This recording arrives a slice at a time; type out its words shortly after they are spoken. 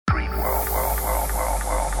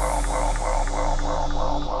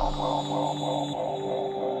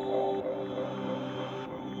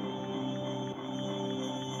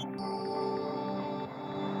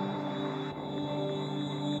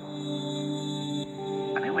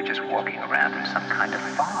just walking around in some kind of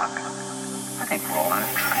fog. I think we're all in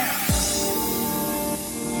a trance.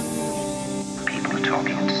 People are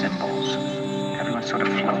talking in symbols. Everyone's sort of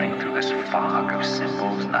floating through this fog of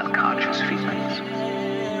symbols and unconscious feelings.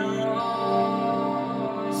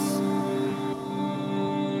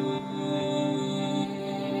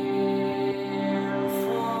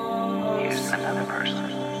 Here's another person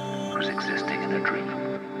who's existing in a dream,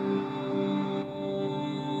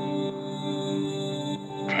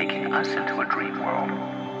 taking us into a dream world.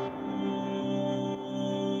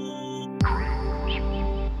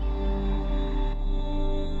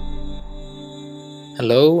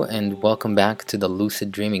 Hello and welcome back to the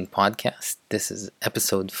Lucid Dreaming Podcast. This is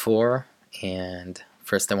episode 4, and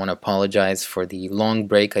first I want to apologize for the long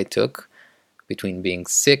break I took between being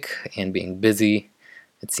sick and being busy.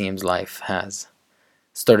 It seems life has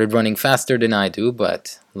started running faster than I do,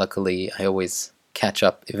 but luckily I always catch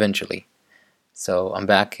up eventually. So I'm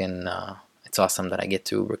back, and it's awesome that I get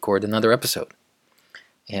to record another episode.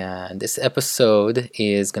 And this episode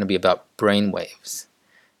is going to be about brainwaves.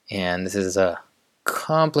 And this is a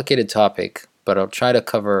complicated topic, but I'll try to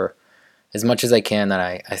cover as much as I can that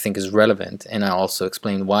I think is relevant, and I'll also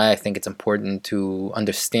explain why I think it's important to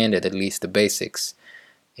understand it, at least the basics,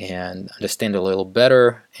 and understand it a little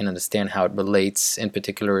better and understand how it relates in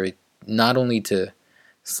particular not only to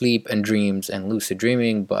sleep and dreams and lucid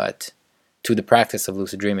dreaming, but to the practice of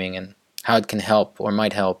lucid dreaming and how it can help or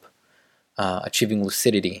might help achieving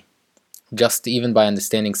lucidity, just even by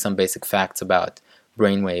understanding some basic facts about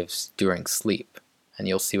brainwaves during sleep. And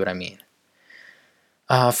you'll see what I mean.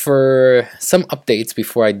 For some updates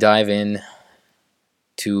before I dive in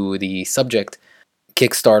to the subject,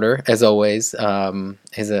 Kickstarter, as always,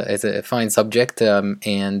 is a fine subject,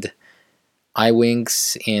 and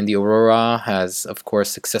iWinks and the Aurora has, of course,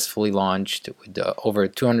 successfully launched with over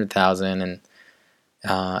 200,000, and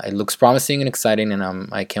it looks promising and exciting, and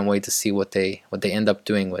I can't wait to see what they end up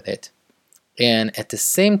doing with it. And at the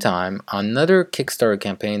same time, another Kickstarter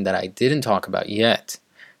campaign that I didn't talk about yet,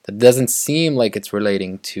 that doesn't seem like it's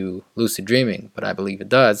relating to lucid dreaming, but I believe it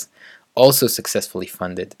does, also successfully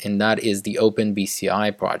funded, and that is the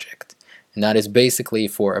OpenBCI project. And that is basically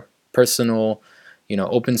for a personal,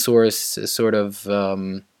 open source sort of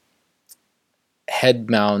head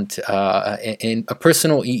mount, in a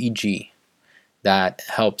personal EEG that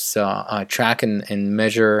helps track and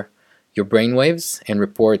measure your brainwaves and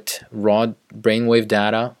report raw brainwave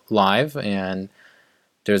data live, and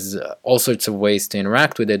there's all sorts of ways to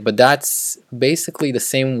interact with it, but that's basically the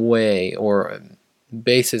same way or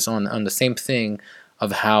basis on the same thing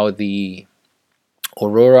of how the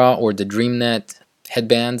Aurora or the DreamNet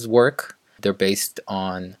headbands work. They're based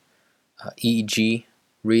on EEG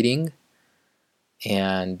reading,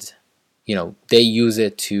 and they use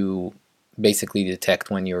it to basically detect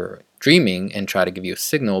when you're dreaming and try to give you a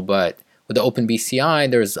signal. But with the OpenBCI,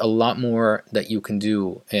 there's a lot more that you can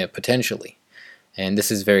do potentially, and this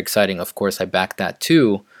is very exciting. Of course, I backed that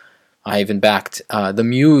too. I even backed the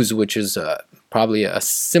Muse, which is probably a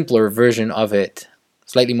simpler version of it,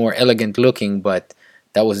 slightly more elegant looking, but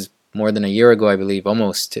that was more than a year ago, I believe,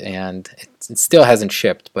 almost, and it still hasn't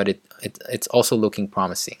shipped, but it's also looking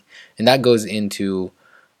promising. And that goes into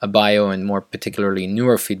a bio and more particularly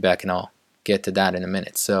neurofeedback, and I'll get to that in a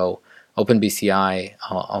minute. So OpenBCI,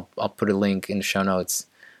 I'll put a link in the show notes.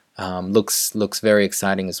 Looks very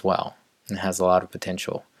exciting as well, and has a lot of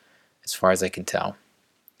potential as far as I can tell.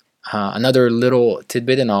 Another little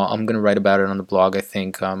tidbit, and I'm going to write about it on the blog. I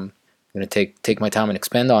think I'm going to take my time and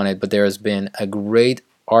expand on it, but there has been a great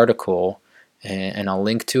article, and I'll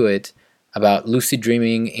link to it, about lucid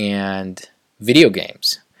dreaming and video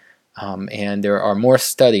games. And there are more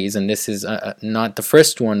studies, and this is not the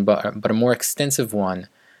first one, but a more extensive one,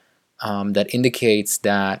 that indicates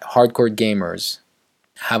that hardcore gamers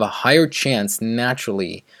have a higher chance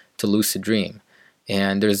naturally to lucid dream.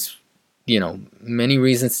 And there's many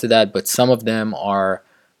reasons to that, but some of them are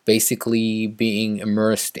basically being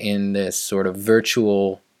immersed in this sort of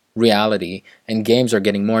virtual reality, and games are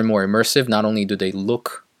getting more and more immersive. Not only do they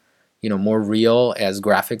look more real as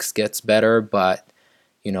graphics gets better, but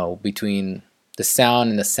between the sound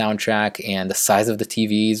and the soundtrack and the size of the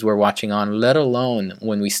TVs we're watching on, let alone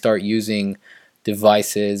when we start using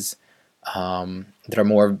devices that are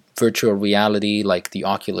more virtual reality, like the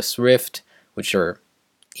Oculus Rift, which are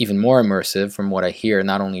even more immersive from what I hear,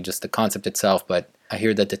 not only just the concept itself, but I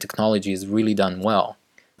hear that the technology is really done well.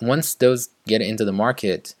 Once those get into the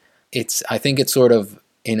market, I think it's sort of,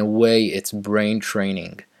 in a way, it's brain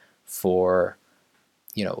training for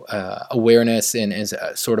awareness and is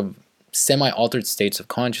sort of semi-altered states of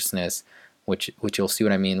consciousness, which you'll see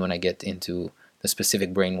what I mean when I get into the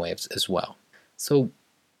specific brain waves as well. So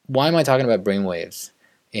why am I talking about brain waves,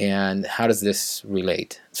 and how does this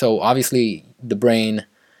relate? So obviously the brain,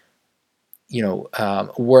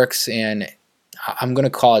 works, and I'm going to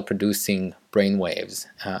call it producing brain waves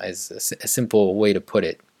as a simple way to put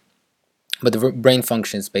it. But the brain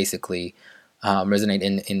functions basically resonate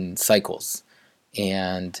in cycles,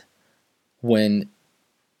 and when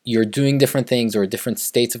you're doing different things or different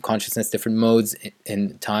states of consciousness, different modes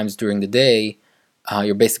and times during the day,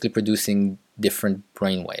 you're basically producing different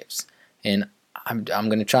brain waves. And I'm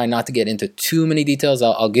going to try not to get into too many details.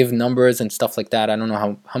 I'll give numbers and stuff like that. I don't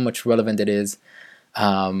know how much relevant it is,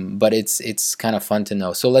 but it's kind of fun to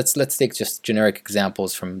know. So let's take just generic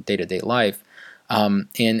examples from day-to-day life, and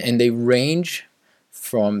they range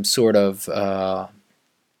from sort of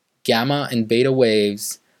gamma and beta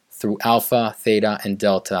waves through alpha, theta, and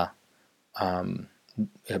delta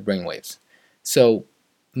brain waves. So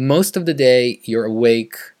most of the day you're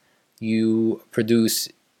awake, you produce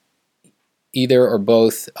either or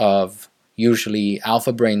both of usually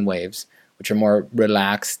alpha brain waves, which are more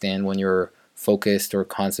relaxed and when you're focused or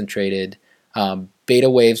concentrated, beta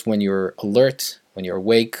waves when you're alert, when you're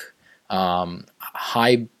awake,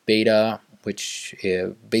 high beta, which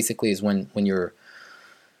basically is when you're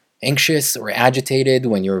anxious or agitated,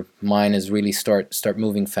 when your mind is really start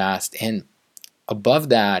moving fast. And above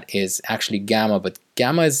that is actually gamma, but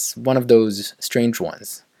gamma is one of those strange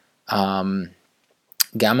ones.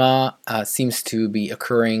 Gamma seems to be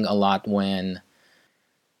occurring a lot when,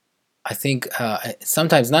 I think,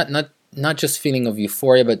 sometimes not just feeling of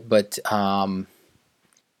euphoria, but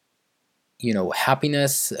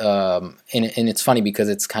happiness. And it's funny because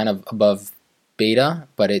it's kind of above beta,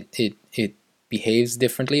 but it behaves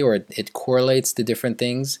differently, or it correlates to different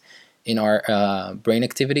things in our brain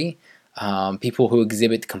activity. People who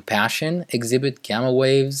exhibit compassion exhibit gamma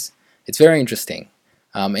waves. It's very interesting.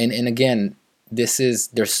 And again,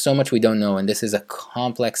 there's so much we don't know, and this is a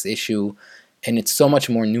complex issue, and it's so much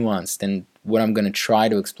more nuanced than what I'm going to try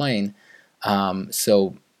to explain.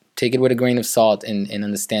 So take it with a grain of salt and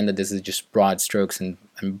understand that this is just broad strokes and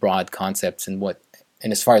broad concepts, and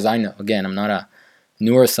as far as I know, again, I'm not a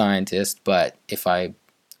neuroscientist, but if I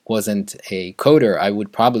wasn't a coder, I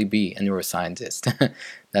would probably be a neuroscientist.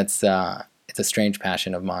 It's a strange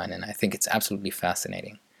passion of mine, and I think it's absolutely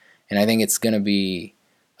fascinating. And I think it's going to be,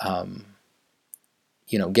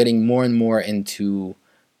 getting more and more into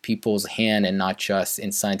people's hand, and not just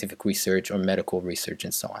in scientific research or medical research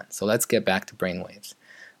and so on. So let's get back to brainwaves.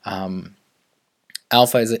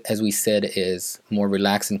 Alpha, as we said, is more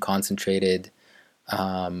relaxed and concentrated.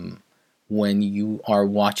 When you are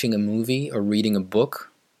watching a movie or reading a book,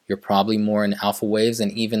 you're probably more in alpha waves. And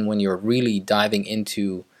even when you're really diving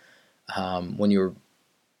into, when you're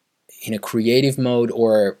in a creative mode,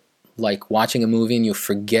 or like watching a movie and you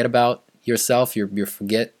forget about yourself, you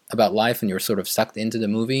forget about life, and you're sort of sucked into the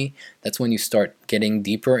movie, that's when you start getting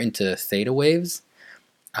deeper into theta waves.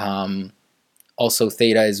 Also,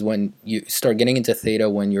 theta is when you start getting into theta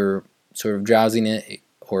when you're sort of drowsing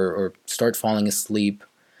or start falling asleep.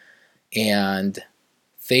 And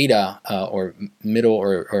theta, or middle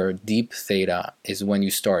or deep theta, is when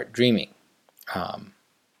you start dreaming,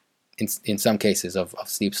 in some cases of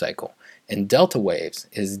sleep cycle. And delta waves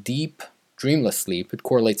is deep dreamless sleep. It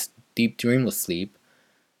correlates deep dreamless sleep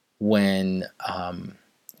when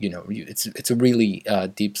it's a really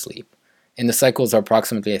deep sleep. And the cycles are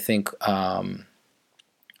approximately, I think, 1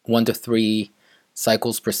 to 3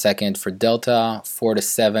 cycles per second for delta, 4 to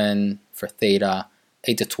 7 for theta,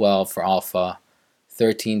 8 to 12 for alpha,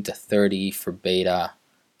 13 to 30 for beta,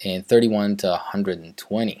 and 31 to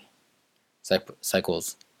 120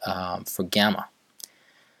 cycles for gamma.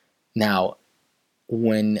 Now,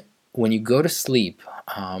 when you go to sleep,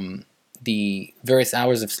 the various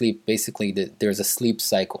hours of sleep, basically there's a sleep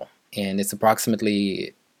cycle, and it's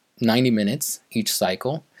approximately 90 minutes each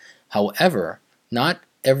cycle. However, not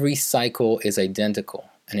every cycle is identical,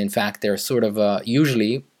 and in fact, they're sort of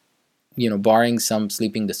usually, barring some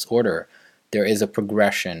sleeping disorder, there is a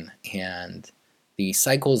progression, and the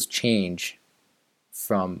cycles change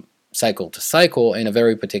from cycle to cycle in a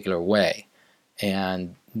very particular way.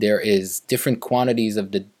 And there is different quantities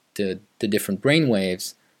of the different brain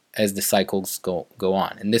waves as the cycles go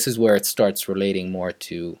on. And this is where it starts relating more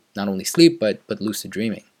to not only sleep, but lucid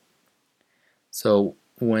dreaming. So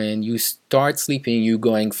when you start sleeping, you're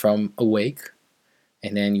going from awake,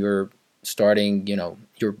 and then you're starting,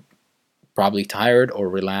 you're probably tired or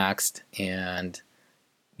relaxed, and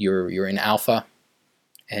you're in alpha,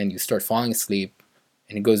 and you start falling asleep,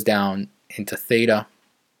 and it goes down into theta,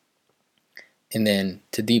 and then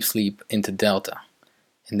to deep sleep into delta,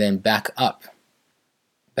 and then back up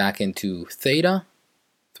back into theta,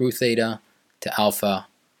 through theta to alpha.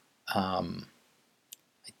 I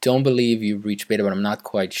don't believe you reach beta, but I'm not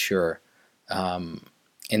quite sure. And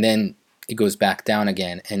then it goes back down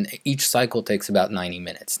again, and each cycle takes about 90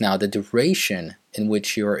 minutes. Now, the duration in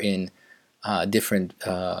which you're in a different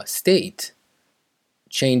state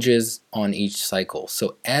changes on each cycle.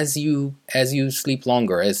 So as you sleep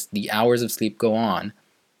longer, as the hours of sleep go on,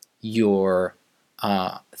 your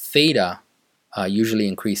theta usually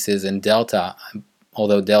increases, and delta,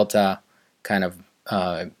 although delta kind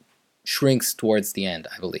of shrinks towards the end,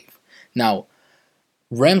 I believe. Now,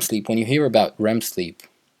 REM sleep, when you hear about REM sleep,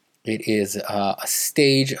 it is a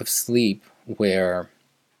stage of sleep where,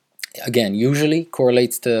 again, usually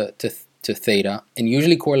correlates to theta, and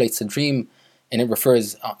usually correlates to dream, and it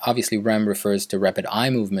refers, obviously REM refers to rapid eye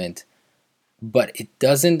movement, but it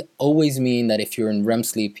doesn't always mean that if you're in REM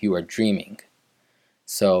sleep, you are dreaming.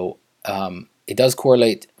 So it does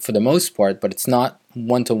correlate for the most part, but it's not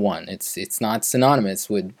one-to-one. It's not synonymous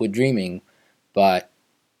with dreaming, but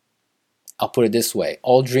I'll put it this way.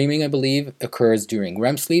 All dreaming, I believe, occurs during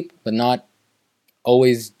REM sleep, but not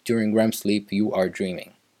always during REM sleep you are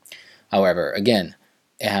dreaming. However, again,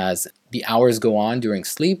 as the hours go on during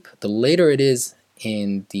sleep, the later it is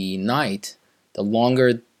in the night, the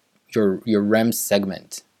longer your REM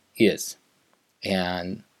segment is.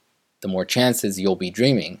 And the more chances you'll be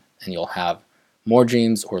dreaming, and you'll have more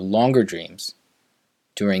dreams or longer dreams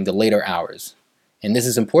during the later hours. And this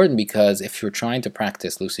is important because if you're trying to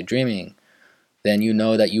practice lucid dreaming, then you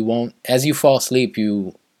know that you won't, as you fall asleep,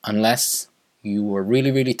 unless you are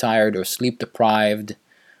really, really tired or sleep deprived,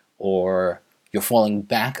 or you're falling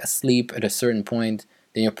back asleep at a certain point,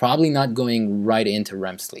 then you're probably not going right into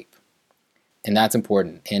REM sleep. And that's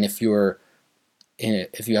important. And if you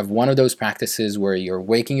have one of those practices where you're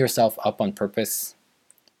waking yourself up on purpose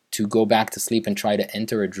to go back to sleep and try to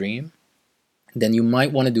enter a dream, then you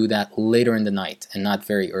might want to do that later in the night and not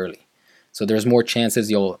very early. So there's more chances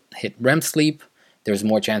you'll hit REM sleep. There's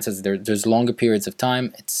more chances there's longer periods of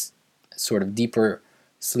time. It's sort of deeper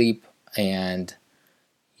sleep, and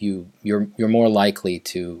you're more likely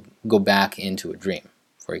to go back into a dream,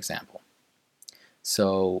 for example.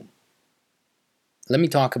 So let me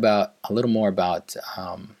talk a little more about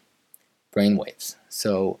brainwaves.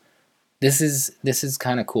 So this is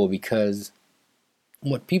kind of cool, because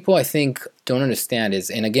what people, I think, don't understand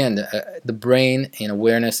is, and again, the brain and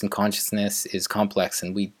awareness and consciousness is complex,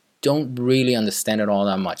 and we don't really understand it all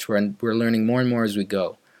that much. We're learning more and more as we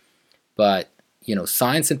go. But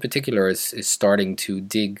science in particular is starting to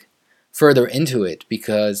dig further into it,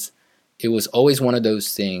 because it was always one of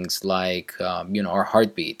those things like our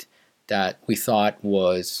heartbeat that we thought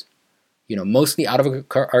was mostly out of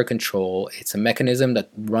our control. It's a mechanism that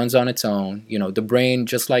runs on its own. The brain,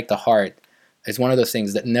 just like the heart, is one of those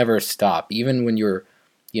things that never stop. Even when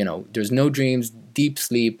there's no dreams, deep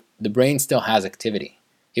sleep, the brain still has activity.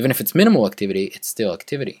 Even if it's minimal activity, it's still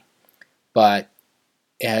activity. But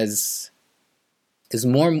as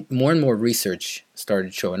more and more research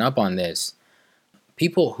started showing up on this,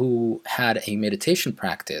 people who had a meditation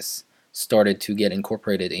practice started to get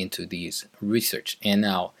incorporated into these research. And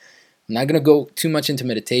now, I'm not going to go too much into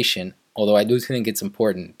meditation, although I do think it's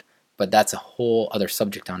important, but that's a whole other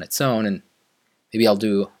subject on its own, and maybe I'll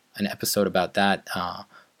do an episode about that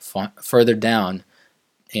further down.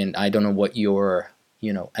 And I don't know what your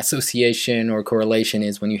association or correlation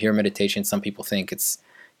is when you hear meditation. Some people think it's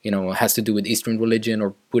it has to do with Eastern religion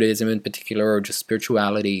or Buddhism in particular, or just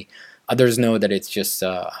spirituality. Others know that it's just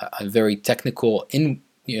a very technical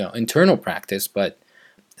internal practice, but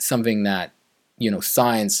something that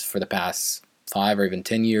science for the past 5 or even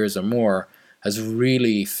 10 years or more has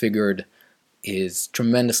really figured is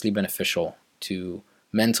tremendously beneficial to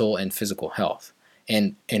mental and physical health.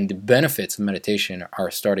 And the benefits of meditation are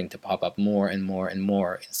starting to pop up more and more and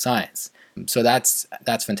more in science. So that's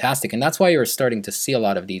fantastic. And that's why you're starting to see a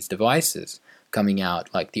lot of these devices coming out,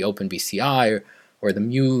 like the OpenBCI or the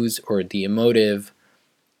Muse or the Emotive.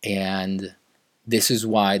 And this is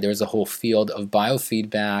why there's a whole field of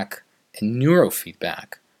biofeedback and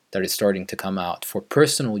neurofeedback that is starting to come out for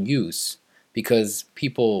personal use, because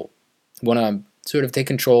people want to sort of take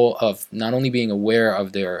control of not only being aware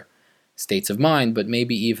of their states of mind, but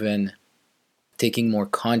maybe even taking more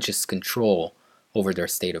conscious control over their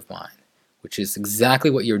state of mind, which is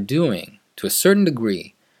exactly what you're doing to a certain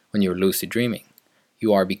degree when you're lucid dreaming.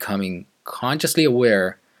 You are becoming consciously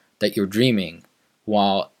aware that you're dreaming,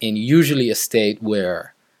 while in usually a state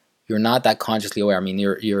where you're not that consciously aware. I mean,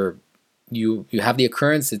 you have the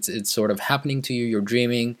occurrence, it's sort of happening to you, you're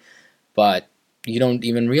dreaming, but you don't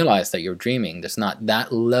even realize that you're dreaming. There's not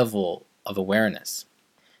that level of awareness.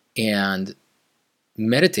 And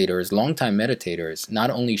meditators, longtime meditators, not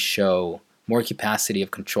only show more capacity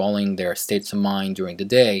of controlling their states of mind during the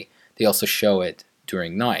day, they also show it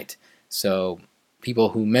during night. So people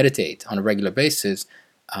who meditate on a regular basis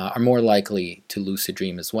are more likely to lucid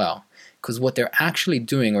dream as well. Because what they're actually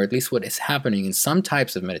doing, or at least what is happening in some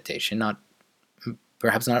types of meditation, not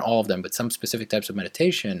perhaps not all of them, but some specific types of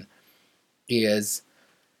meditation, is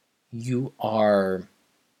you are,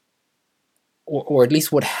 or at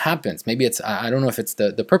least what happens, maybe it's, I don't know if it's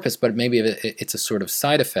the purpose, but maybe it's a sort of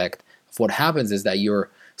side effect of what happens is that you're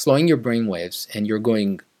slowing your brain waves and you're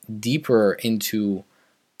going deeper into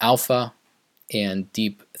alpha and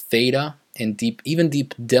deep theta and even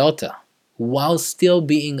deep delta while still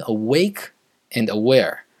being awake and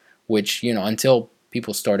aware, which, until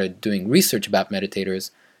people started doing research about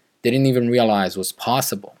meditators, they didn't even realize was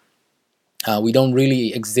possible. We don't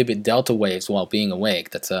really exhibit delta waves while being awake.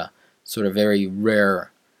 That's a sort of very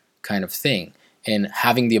rare kind of thing. And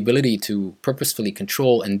having the ability to purposefully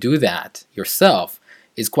control and do that yourself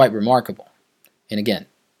is quite remarkable. And again,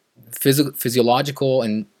 physiological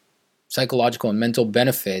and psychological and mental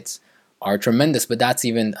benefits are tremendous, but that's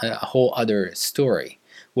even a whole other story.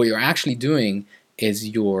 What you're actually doing is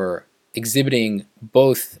you're exhibiting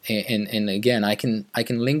both, and again, I can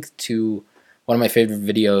link to one of my favorite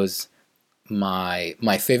videos, my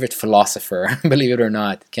favorite philosopher, believe it or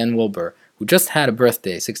not, Ken Wilber, who just had a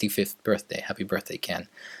birthday, 65th birthday. Happy birthday, Ken.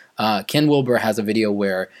 Ken Wilber has a video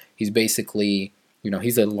where he's basically,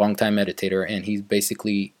 he's a longtime meditator, and he's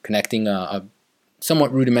basically connecting a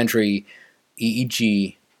somewhat rudimentary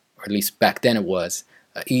EEG, or at least back then it was,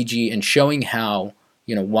 EEG, and showing how,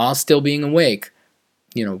 while still being awake,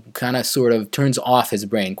 kind of sort of turns off his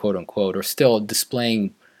brain, quote unquote, or still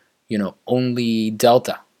displaying, only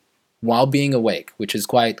delta while being awake, which is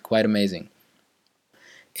quite amazing.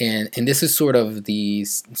 And this is sort of the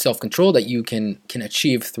self-control that you can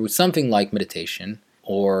achieve through something like meditation,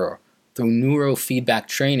 or through neurofeedback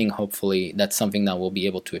training. Hopefully that's something that we'll be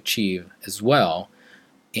able to achieve as well.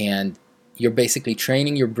 And you're basically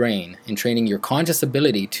training your brain and training your conscious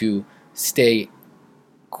ability to stay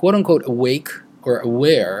quote unquote awake or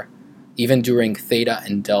aware even during theta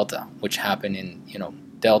and delta, which happen in,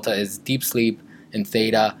 delta is deep sleep and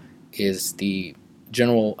theta is the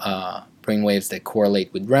general brain waves that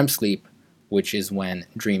correlate with REM sleep, which is when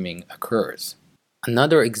dreaming occurs.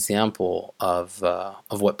 Another example of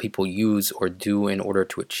what people use or do in order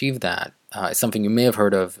to achieve that is something you may have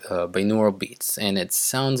heard of, binaural beats. And it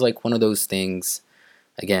sounds like one of those things,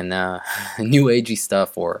 again, new agey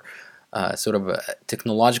stuff, or sort of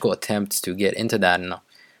technological attempts to get into that. And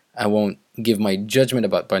I won't give my judgment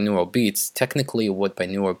about binaural beats. Technically, what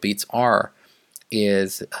binaural beats are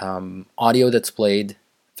is audio that's played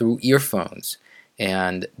through earphones,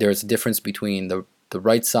 and there's a difference between the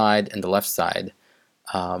right side and the left side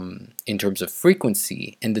in terms of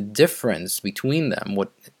frequency, and the difference between them,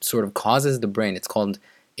 what sort of causes the brain, it's called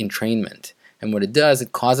entrainment. And what it does,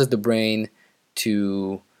 it causes the brain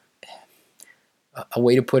to, a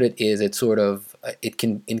way to put it is, it sort of, it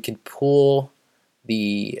can pull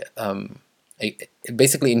the, it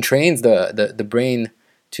basically entrains the brain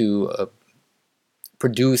to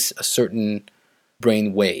produce a certain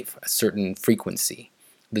brain wave, a certain frequency.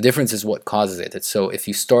 The difference is what causes it. So if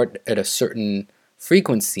you start at a certain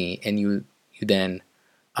frequency and you then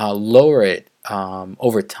lower it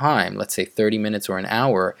over time, let's say 30 minutes or an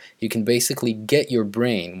hour, you can basically get your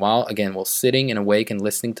brain, while sitting and awake and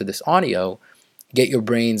listening to this audio, get your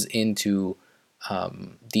brains into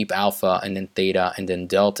deep alpha and then theta and then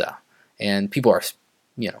delta. And people are,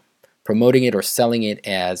 promoting it or selling it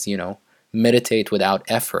as, meditate without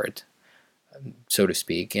effort, so to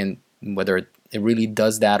speak. And whether it really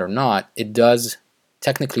does that or not, it does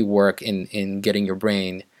technically work in getting your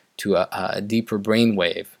brain to a deeper brain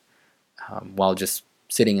wave while just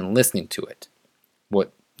sitting and listening to it.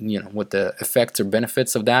 What the effects or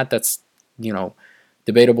benefits of that's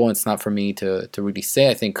debatable. It's not for me to really say.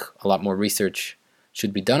 I think a lot more research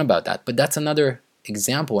should be done about that. But that's another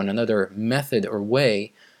example and another method or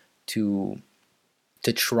way to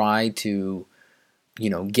try to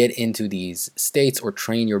get into these states or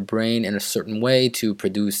train your brain in a certain way to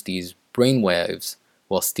produce these brain waves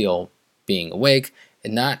while still being awake.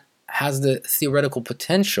 And that has the theoretical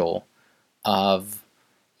potential of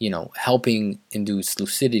helping induce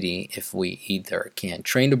lucidity if we either can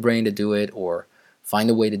train the brain to do it or find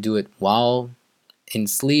a way to do it while in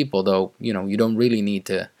sleep. Although you don't really need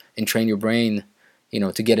to entrain your brain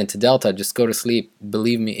to get into delta. Just go to sleep.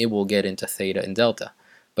 Believe me, it will get into theta and delta.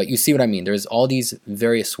 But you see what I mean. There's all these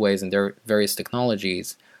various ways, and there are various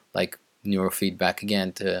technologies like neurofeedback,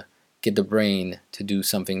 again, to get the brain to do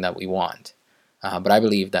something that we want. But I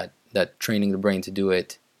believe that training the brain to do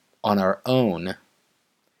it on our own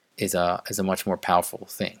is a much more powerful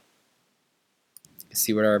thing.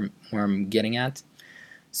 See where I'm getting at?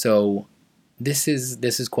 So this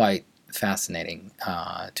is quite fascinating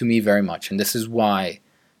to me very much, and this is why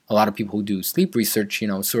a lot of people who do sleep research,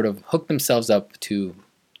 sort of hook themselves up to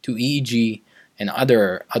EEG and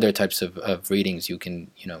other types of readings. You can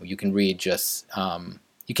read just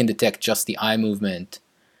you can detect just the eye movement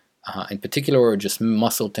in particular, or just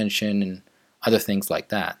muscle tension and other things like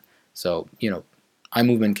that. So eye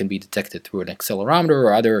movement can be detected through an accelerometer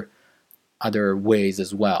or other ways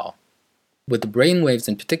as well. But the brain waves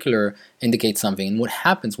in particular indicate something, and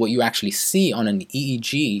what you actually see on an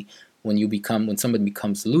EEG when someone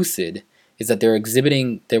becomes lucid is that they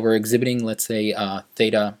were exhibiting, let's say,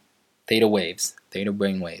 theta waves, theta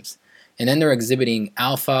brain waves, and then they're exhibiting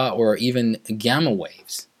alpha or even gamma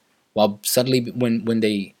waves, while suddenly when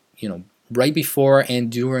they right before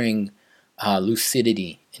and during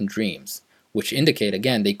lucidity in dreams, which indicate,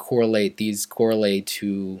 again, these correlate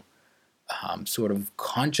to sort of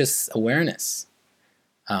conscious awareness,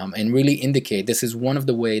 and really indicate this is one of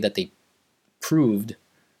the way that they proved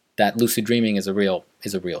that lucid dreaming is a real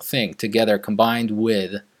thing. Together, combined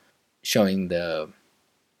with showing the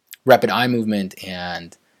rapid eye movement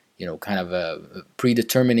and kind of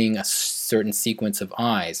predetermining a certain sequence of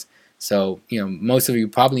eyes. So most of you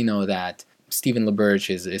probably know that Stephen LaBerge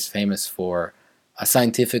is famous for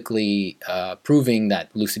scientifically proving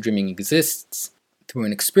that lucid dreaming exists through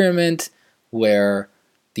an experiment where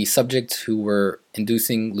the subjects who were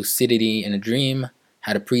inducing lucidity in a dream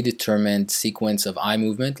had a predetermined sequence of eye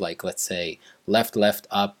movement, like, let's say, left, left,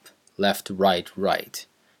 up, left, right, right.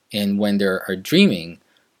 And when they are dreaming,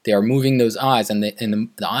 they are moving those eyes, and the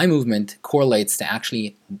eye movement correlates to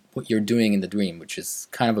actually what you're doing in the dream, which is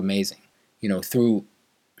kind of amazing. Through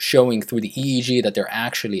showing through the EEG that they're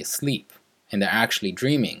actually asleep and they're actually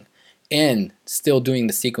dreaming and still doing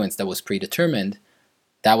the sequence that was predetermined.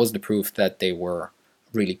 That was the proof that they were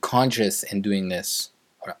really conscious and doing this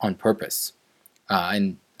on purpose.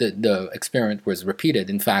 And the experiment was repeated.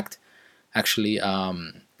 In fact, actually,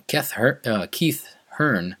 Keith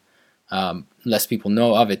Hearn, less people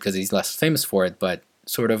know of it because he's less famous for it, but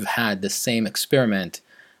sort of had the same experiment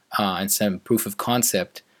and some proof of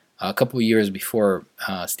concept a couple of years before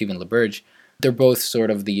Stephen LaBerge. They're both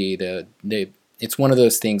sort of it's one of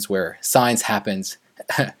those things where science happens,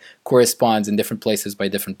 corresponds in different places by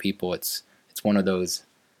different people. It's one of those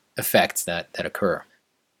effects that occur.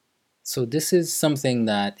 So this is something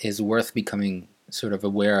that is worth becoming sort of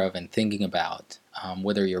aware of and thinking about,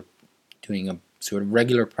 whether you're doing a sort of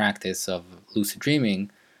regular practice of lucid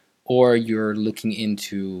dreaming, or you're looking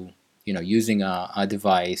into using a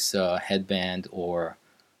device, a headband, or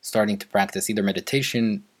starting to practice either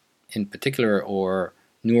meditation in particular or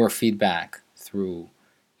neurofeedback through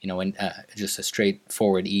just a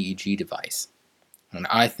straightforward EEG device. And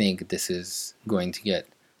I think this is going to get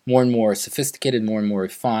more and more sophisticated, more and more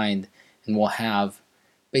refined, and we'll have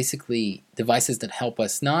basically devices that help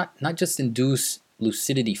us not just induce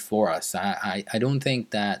lucidity for us. I don't think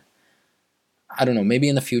that, I don't know, maybe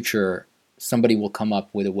in the future somebody will come up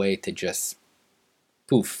with a way to just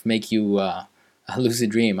poof, make you a lucid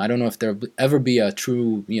dream. I don't know if there'll ever be a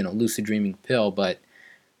true lucid dreaming pill, but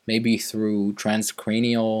maybe through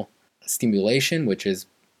transcranial stimulation, which is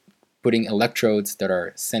putting electrodes that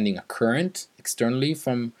are sending a current externally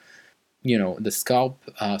from the scalp,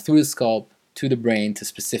 through the scalp to the brain, to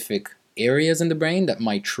specific areas in the brain that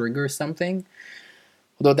might trigger something.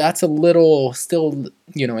 Although that's a little still,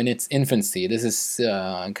 in its infancy. This is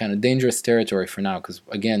kind of dangerous territory for now because,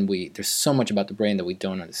 again, there's so much about the brain that we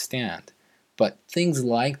don't understand. But things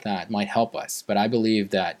like that might help us. But I believe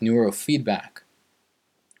that neurofeedback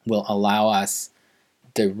will allow us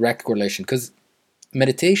direct correlation. Because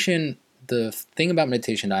meditation, the thing about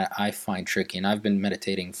meditation that I find tricky, and I've been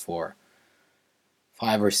meditating for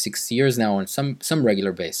 5 or 6 years now on some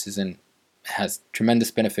regular basis, and has tremendous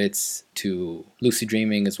benefits to lucid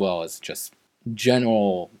dreaming as well as just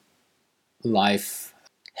general life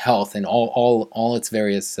health and all its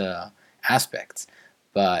various aspects.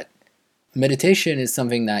 But meditation is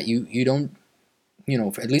something that you don't,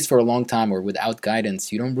 at least for a long time or without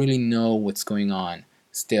guidance, you don't really know what's going on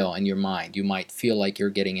still in your mind. You might feel like you're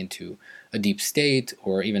getting into a deep state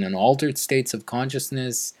or even an altered states of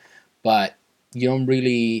consciousness, but you don't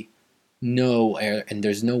really know, and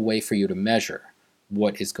there's no way for you to measure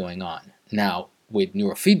what is going on. Now, with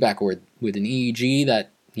neurofeedback or with an EEG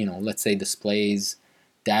that, let's say displays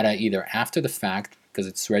data either after the fact because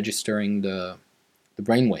it's registering the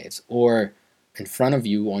brain waves, or in front of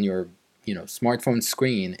you on your smartphone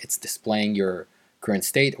screen. It's displaying your current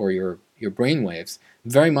state or your brain waves,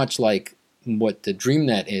 very much like what the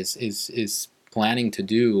DreamNet is planning to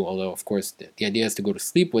do. Although of course the idea is to go to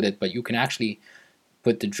sleep with it, but you can actually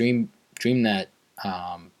put the DreamNet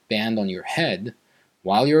band on your head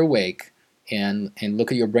while you're awake and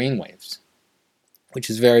look at your brain waves, which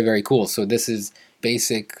is very, very cool. So this is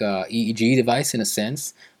basic EEG device in a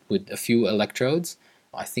sense with a few electrodes.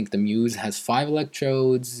 I think the Muse has 5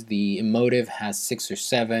 electrodes, the Emotive has 6 or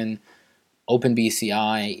 7,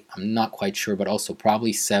 OpenBCI, I'm not quite sure, but also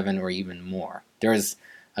probably 7 or even more. There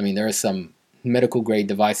are some medical grade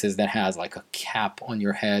devices that has like a cap on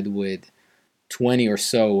your head with 20 or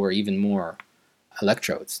so or even more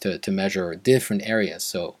electrodes to measure different areas.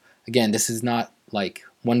 So again, this is not like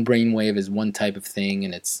one brainwave is one type of thing,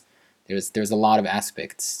 and there's a lot of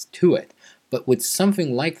aspects to it. But with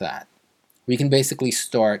something like that, we can basically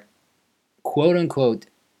start, quote unquote,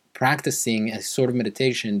 practicing a sort of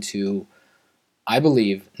meditation to, I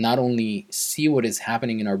believe, not only see what is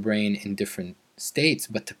happening in our brain in different states,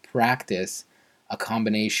 but to practice a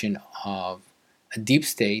combination of a deep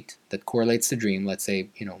state that correlates to dream, let's say,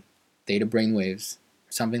 theta brainwaves,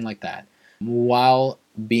 something like that, while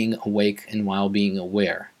being awake and while being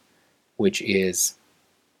aware, which is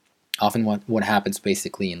often what happens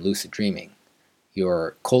basically in lucid dreaming.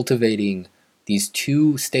 You're cultivating these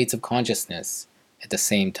 2 states of consciousness at the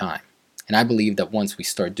same time. And I believe that once we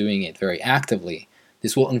start doing it very actively,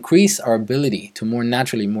 this will increase our ability to more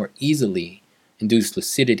naturally, more easily induce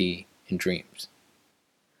lucidity in dreams.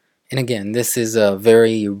 And again, this is a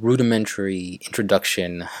very rudimentary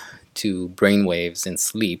introduction to brainwaves and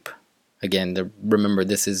sleep. Again, remember,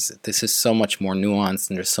 this is so much more nuanced,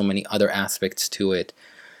 and there's so many other aspects to it.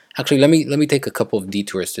 Actually, let me take a couple of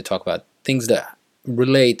detours to talk about things that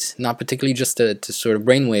relate not particularly just to sort of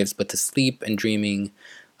brainwaves, but to sleep and dreaming.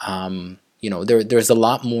 There's a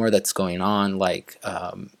lot more that's going on, like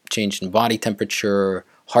change in body temperature,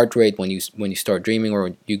 heart rate when you start dreaming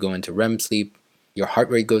or you go into REM sleep. Your heart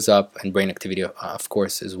rate goes up, and brain activity, of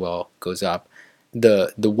course, as well goes up.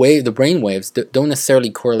 The brain waves don't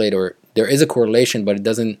necessarily correlate, or there is a correlation, but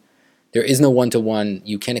there is no one-to-one.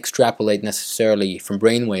 You can't extrapolate necessarily from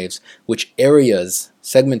brain waves which areas,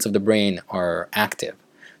 segments of the brain are active.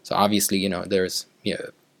 So obviously, there's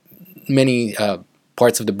many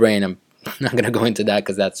parts of the brain. I'm not going to go into that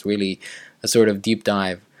because that's really a sort of deep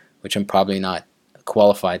dive, which I'm probably not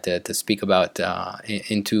qualified to speak about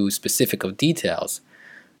into specific of details.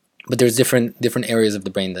 But there's different areas of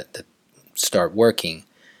the brain that start working.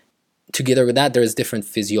 Together with that, there's different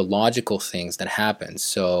physiological things that happen.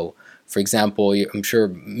 So, for example, I'm sure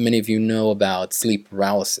many of you know about sleep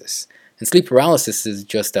paralysis. And sleep paralysis is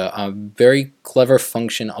just a very clever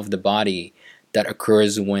function of the body that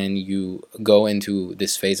occurs when you go into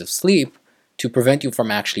this phase of sleep to prevent you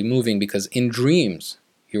from actually moving, because in dreams,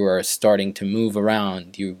 you are starting to move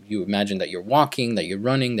around. You imagine that you're walking, that you're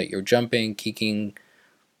running, that you're jumping, kicking,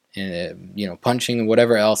 punching,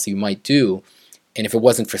 whatever else you might do. And if it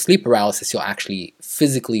wasn't for sleep paralysis, you'll actually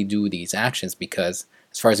physically do these actions, because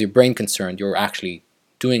as far as your brain concerned, you're actually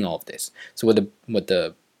doing all of this. So what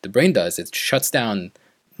the brain does, it shuts down,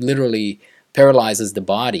 literally paralyzes the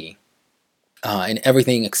body, and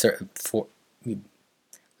everything except for,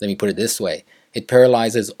 let me put it this way, it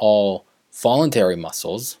paralyzes all voluntary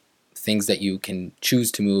muscles, things that you can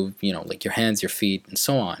choose to move, like your hands, your feet, and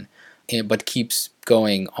so on, but keeps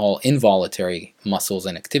going all involuntary muscles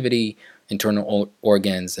and activity, internal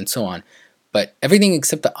organs, and so on. But everything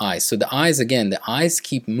except the eyes. So the eyes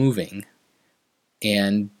keep moving,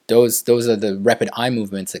 and those are the rapid eye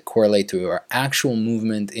movements that correlate to your actual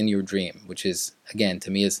movement in your dream, which is, again,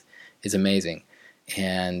 to me is amazing.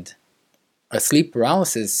 And a sleep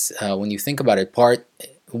paralysis, when you think about it,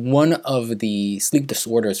 one of the sleep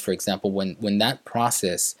disorders, for example, when that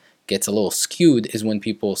process gets a little skewed, is when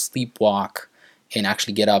people sleepwalk and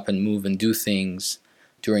actually get up and move and do things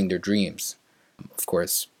during their dreams. Of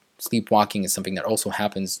course, sleepwalking is something that also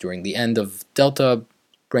happens during the end of delta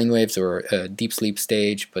brainwaves or a deep sleep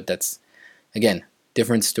stage, but that's, again,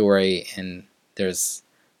 different story, and there's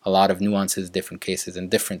a lot of nuances, different cases, and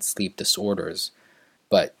different sleep disorders.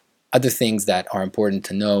 But other things that are important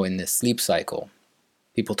to know in this sleep cycle,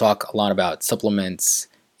 people talk a lot about supplements,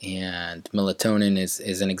 and melatonin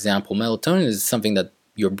is an example. Melatonin is something that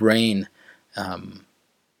your brain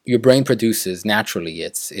produces naturally.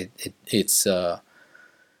 It's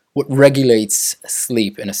what regulates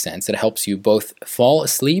sleep in a sense. It helps you both fall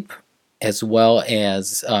asleep as well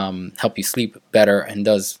as help you sleep better, and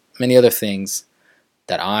does many other things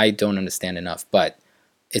that I don't understand enough. But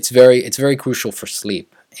it's very crucial for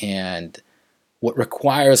sleep. And what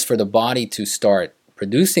requires for the body to start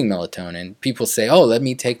producing melatonin. People say, oh, let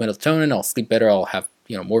me take melatonin, I'll sleep better, I'll have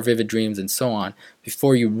more vivid dreams and so on.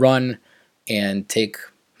 Before you run and take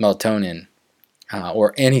melatonin,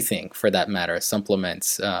 or anything for that matter,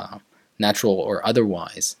 supplements, natural or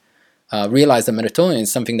otherwise, realize that melatonin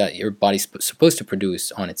is something that your body's supposed to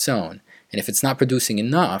produce on its own. And if it's not producing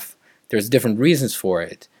enough, there's different reasons for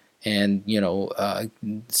it. And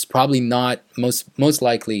it's probably not, most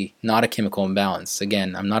likely not a chemical imbalance.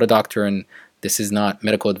 Again, I'm not a doctor and this is not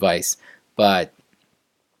medical advice, but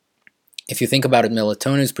if you think about it,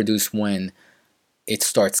 melatonin is produced when it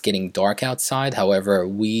starts getting dark outside. However,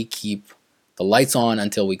 we keep the lights on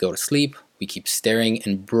until we go to sleep. We keep staring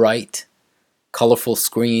in bright, colorful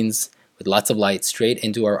screens with lots of light straight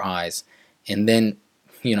into our eyes. And then,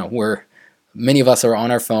 many of us are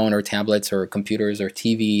on our phone or tablets or computers or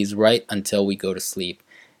TVs right until we go to sleep.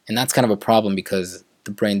 And that's kind of a problem because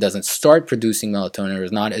the brain doesn't start producing melatonin, or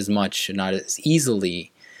not as much, not as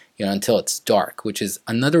easily, until it's dark, which is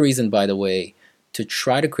another reason, by the way, to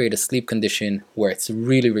try to create a sleep condition where it's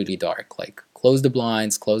really, really dark. Like close the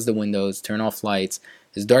blinds, close the windows, turn off lights.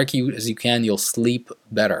 As dark as you can, you'll sleep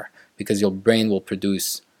better because your brain will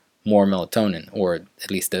produce more melatonin, or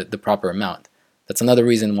at least the proper amount. That's another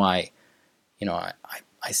reason why,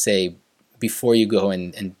 I say before you go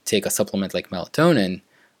and take a supplement like melatonin,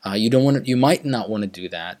 you might not want to do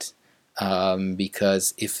that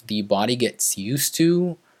because if the body gets used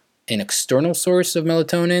to an external source of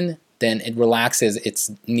melatonin, then it relaxes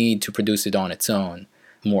its need to produce it on its own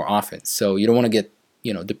more often. So you don't want to get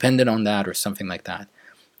dependent on that or something like that.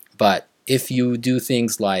 But if you do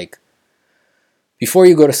things like before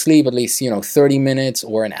you go to sleep, at least 30 minutes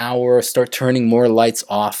or an hour, start turning more lights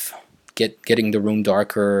off, getting the room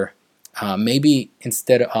darker. Maybe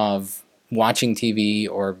instead of watching TV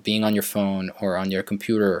or being on your phone or on your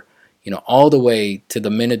computer, all the way to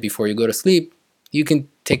the minute before you go to sleep, you can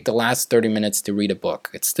take the last 30 minutes to read a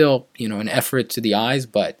book. It's still, an effort to the eyes,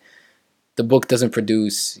 but the book doesn't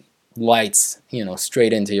produce lights,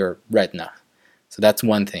 straight into your retina. So that's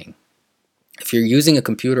one thing. If you're using a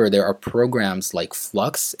computer, there are programs like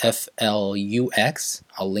Flux, Flux, I'll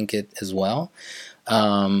link it as well,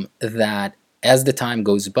 that as the time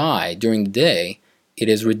goes by during the day,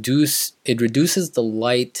 it reduces the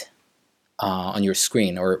light on your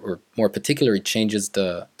screen, or more particularly changes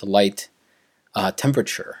the light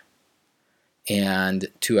temperature, and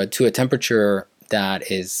to a temperature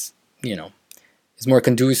that is more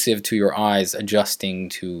conducive to your eyes adjusting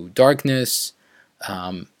to darkness,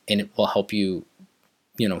 and it will help you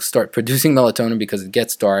start producing melatonin because it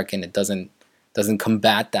gets dark and it doesn't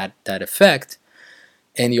combat that effect,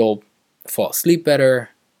 and you'll fall asleep better.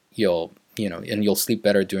 And you'll sleep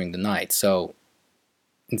better during the night. So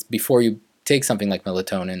before you take something like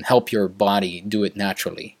melatonin, help your body do it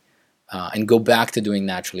naturally. And go back to doing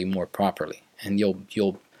naturally more properly, and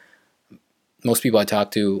you'll most people I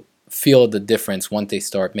talk to feel the difference once they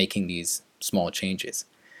start making these small changes.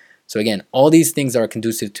 So again, all these things are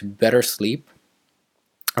conducive to better sleep,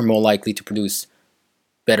 are more likely to produce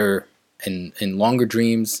better and longer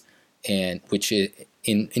dreams, and which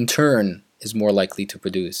in turn is more likely to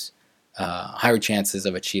produce higher chances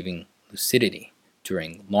of achieving lucidity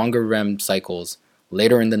during longer REM cycles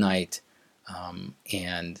later in the night,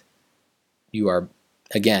 and you are,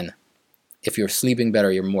 again, if you're sleeping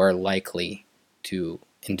better, you're more likely to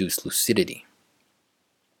induce lucidity.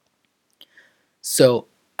 So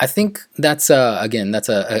I think that's a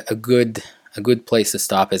good place to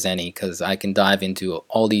stop as any, because I can dive into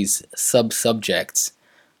all these sub-subjects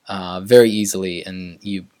very easily, and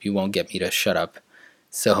you won't get me to shut up.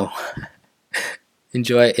 So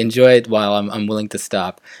enjoy it while I'm willing to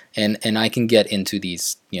stop, and I can get into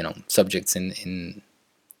these subjects in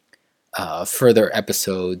further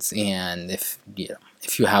episodes, and if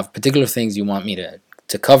you have particular things you want me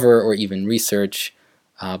to cover or even research,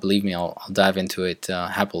 believe me, I'll dive into it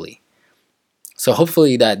happily. So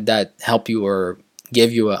hopefully that helped you or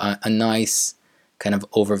gave you a nice kind of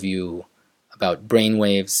overview about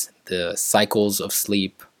brainwaves, the cycles of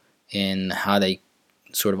sleep, and how they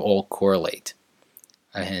sort of all correlate.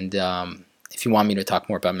 And if you want me to talk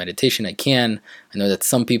more about meditation, I can. I know that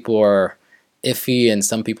some people are iffy and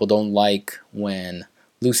some people don't like when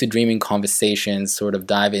lucid dreaming conversations sort of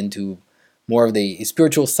dive into more of the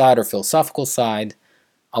spiritual side or philosophical side.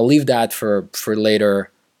 I'll leave that for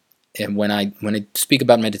later. And when I speak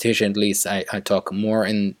about meditation, at least I talk more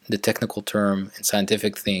in the technical term and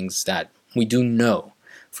scientific things that we do know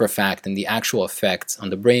for a fact, and the actual effects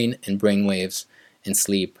on the brain and brain waves and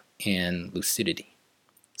sleep and lucidity.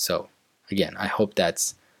 So again, I hope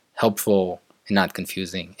that's helpful and not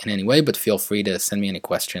confusing in any way, but feel free to send me any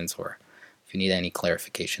questions or if you need any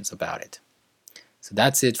clarifications about it. So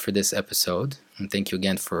that's it for this episode, and thank you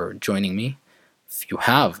again for joining me. If you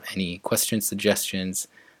have any questions, suggestions,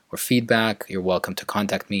 or feedback, you're welcome to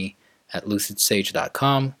contact me at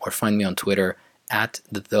lucidsage.com or find me on Twitter at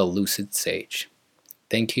 @TheLucidSage.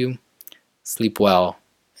 Thank you, sleep well,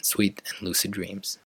 and sweet and lucid dreams.